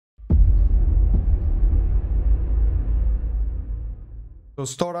So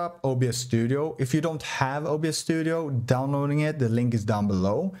start up OBS Studio. If you don't have OBS Studio, downloading it, the link is down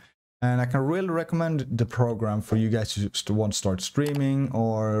below. And I can really recommend the program for you guys to want to start streaming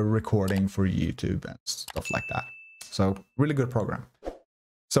or recording for YouTube and stuff like that. So really good program.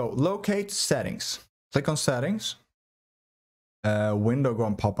 So locate settings. Click on settings. Window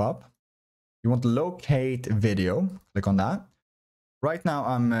going to pop up. You want to locate video. Click on that. Right now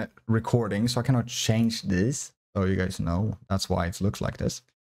I'm recording, so I cannot change this. So you guys know that's why it looks like this.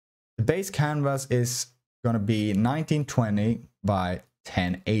 The base canvas is going to be 1920 by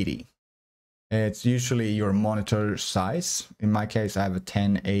 1080. It's usually your monitor size. In my case, I have a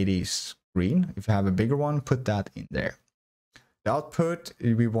 1080 screen. If you have a bigger one, put that in there. The output,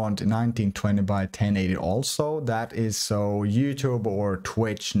 we want 1920 by 1080 also. That is so YouTube or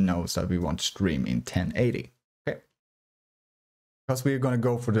Twitch knows that we want to stream in 1080. Okay. Because we're going to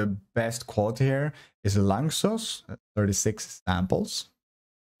go for the best quality here is Langsos, 36 samples.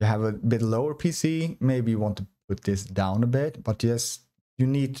 If you have a bit lower PC, maybe you want to put this down a bit, but yes, you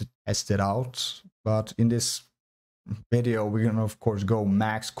need to test it out. But in this video, we're going to, of course, go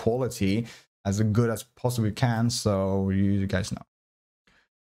max quality as good as possibly can, so you guys know.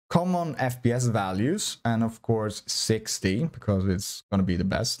 Common FPS values, and of course 60, because it's going to be the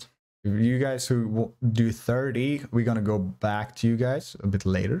best. If you guys who do 30, we're going to go back to you guys a bit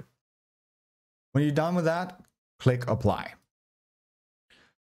later. When you're done with that, click apply.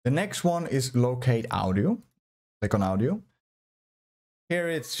 The next one is locate audio. Click on audio. Here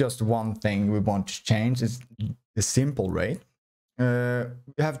it's just one thing we want to change. It's the simple rate. You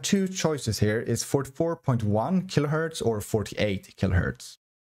have two choices here. It's 44.1 kilohertz or 48 kilohertz.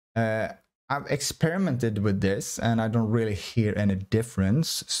 I've experimented with this and I don't really hear any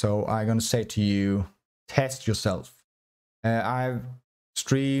difference. So I'm going to say to you, test yourself. I've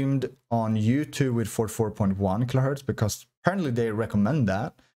streamed on YouTube with 44.1 kilohertz because apparently they recommend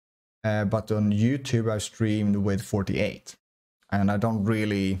that. But on YouTube, I streamed with 48. And I don't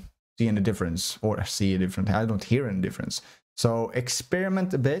really see any difference or see a difference. I don't hear any difference. So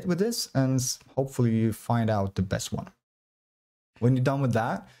experiment a bit with this and hopefully you find out the best one. When you're done with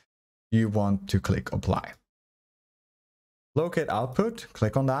that, you want to click apply. Locate output,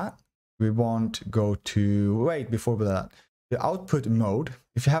 click on that. We want to go to, wait, before that, the output mode.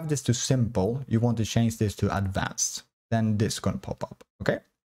 If you have this to simple, you want to change this to advanced. Then this is going to pop up, okay?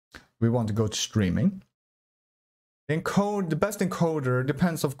 We want to go to streaming. The best encoder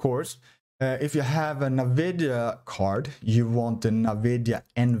depends, of course. If you have a NVIDIA card, you want the NVIDIA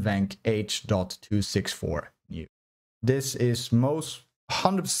NVENC H.264 new. This is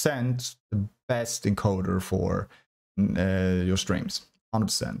 100% the best encoder for your streams,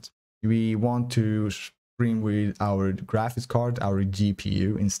 100%. We want to stream with our graphics card, our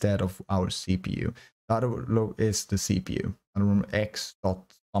GPU, instead of our CPU. The other is the CPU, I don't remember, X dot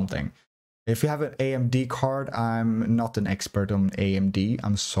something. If you have an AMD card, I'm not an expert on AMD,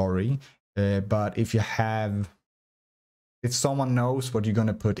 I'm sorry. But if someone knows what you're going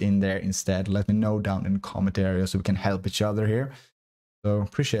to put in there instead, let me know down in the comment area so we can help each other here. So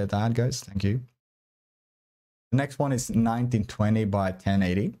appreciate that, guys. Thank you. The next one is 1920 by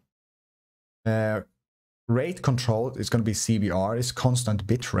 1080. Rate control is going to be CBR, is constant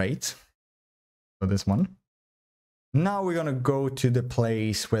bit rate for this one. Now we're going to go to the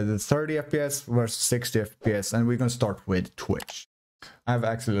place where the 30 FPS versus 60 FPS, and we're going to start with Twitch. I have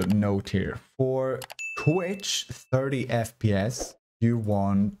actually a note here. For Twitch 30 FPS, you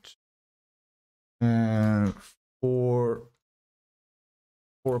want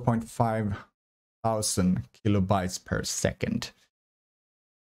 4.5 thousand kilobytes per second.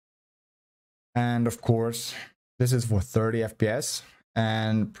 And of course, this is for 30 FPS.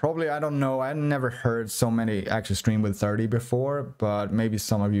 And probably, I don't know, I never heard so many actually stream with 30 before, but maybe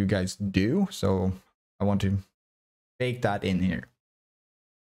some of you guys do. So I want to bake that in here.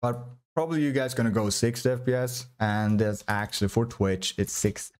 But probably you guys gonna go 60 FPS, and that's actually for Twitch, it's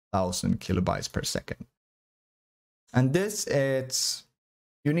 6,000 kilobytes per second. And this,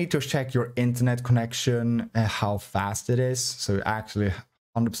 you need to check your internet connection, how fast it is. So you actually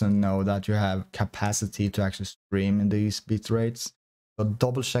 100% know that you have capacity to actually stream in these bit rates. So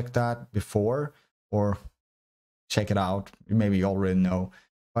double check that before, or check it out. Maybe you already know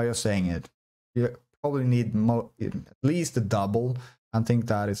by just saying it. You probably need at least a double. I think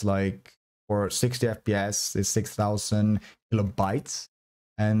that is like for 60 FPS is 6,000 kilobytes.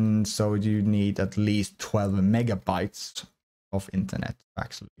 And so you need at least 12 megabytes of internet to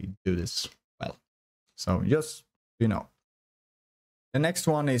actually do this well. So just, you know. The next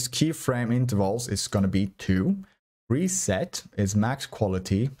one is keyframe intervals. It's going to be 2. Reset is max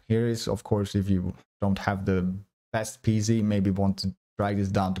quality. Here is, of course, if you don't have the best PC, maybe want to drag this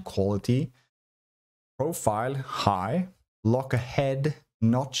down to quality. Profile, high. Lock ahead,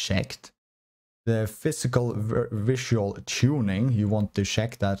 not checked. The physical visual tuning, you want to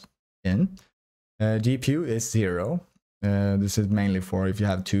check that in. GPU is 0. This is mainly for if you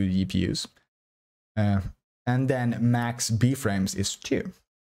have 2 GPUs. And then max B-frames is 2.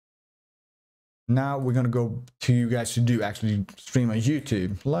 Now we're gonna go to you guys to actually stream on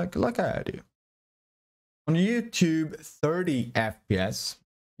YouTube, like I do. On YouTube, 30 FPS,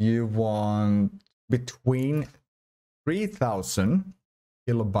 you want between 3,000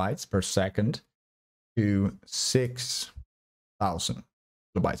 kilobytes per second to 6,000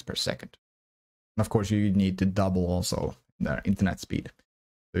 kilobytes per second. And of course, you need to double also the internet speed.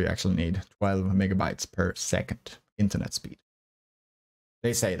 So you actually need 12 megabytes per second internet speed.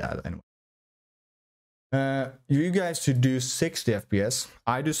 They say that anyway. You guys should do 60 FPS.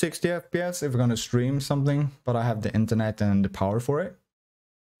 I do 60 FPS if we're gonna stream something, but I have the internet and the power for it.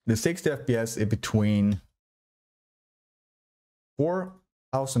 The 60 FPS is between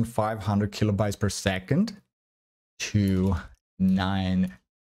 4,500 kilobytes per second to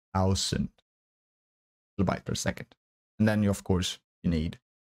 9,000 kilobytes per second. And then you, of course, you need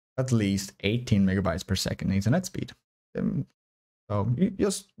at least 18 megabytes per second internet speed. So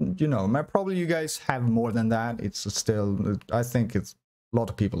you know, probably you guys have more than that. It's still, I think it's a lot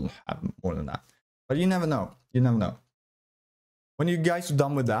of people have more than that, but you never know. You never know. When you guys are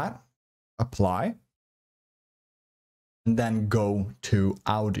done with that, apply, and then go to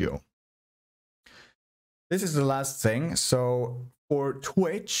audio. This is the last thing. So for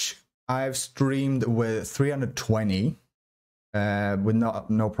Twitch, I've streamed with 320 with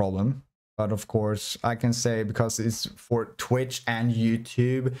no problem. But of course, I can say, because it's for Twitch and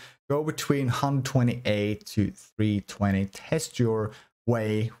YouTube, go between 128 to 320. Test your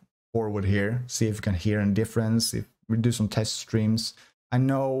way forward here. See if you can hear a difference. If we do some test streams. I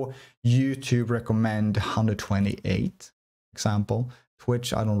know YouTube recommend 128, example.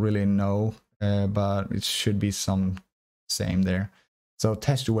 Twitch, I don't really know, but it should be some same there. So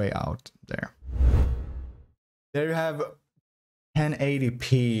test your way out there. There you have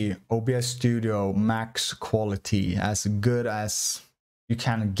 1080p OBS Studio max quality, as good as you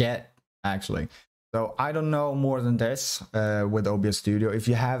can get actually. So I don't know more than this with OBS Studio. If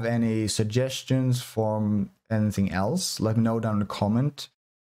you have any suggestions from anything else, let me know down in the comment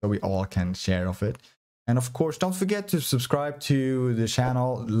so we all can share of it. And of course, don't forget to subscribe to the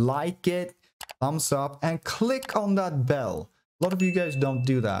channel, like it, thumbs up, and click on that bell. A lot of you guys don't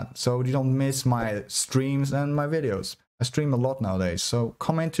do that, so you don't miss my streams and my videos. I stream a lot nowadays, so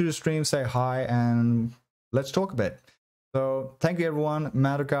come into the stream, say hi, and let's talk a bit. So thank you everyone,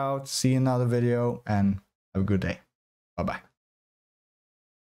 Maddock out, see you in another video, and have a good day. Bye bye.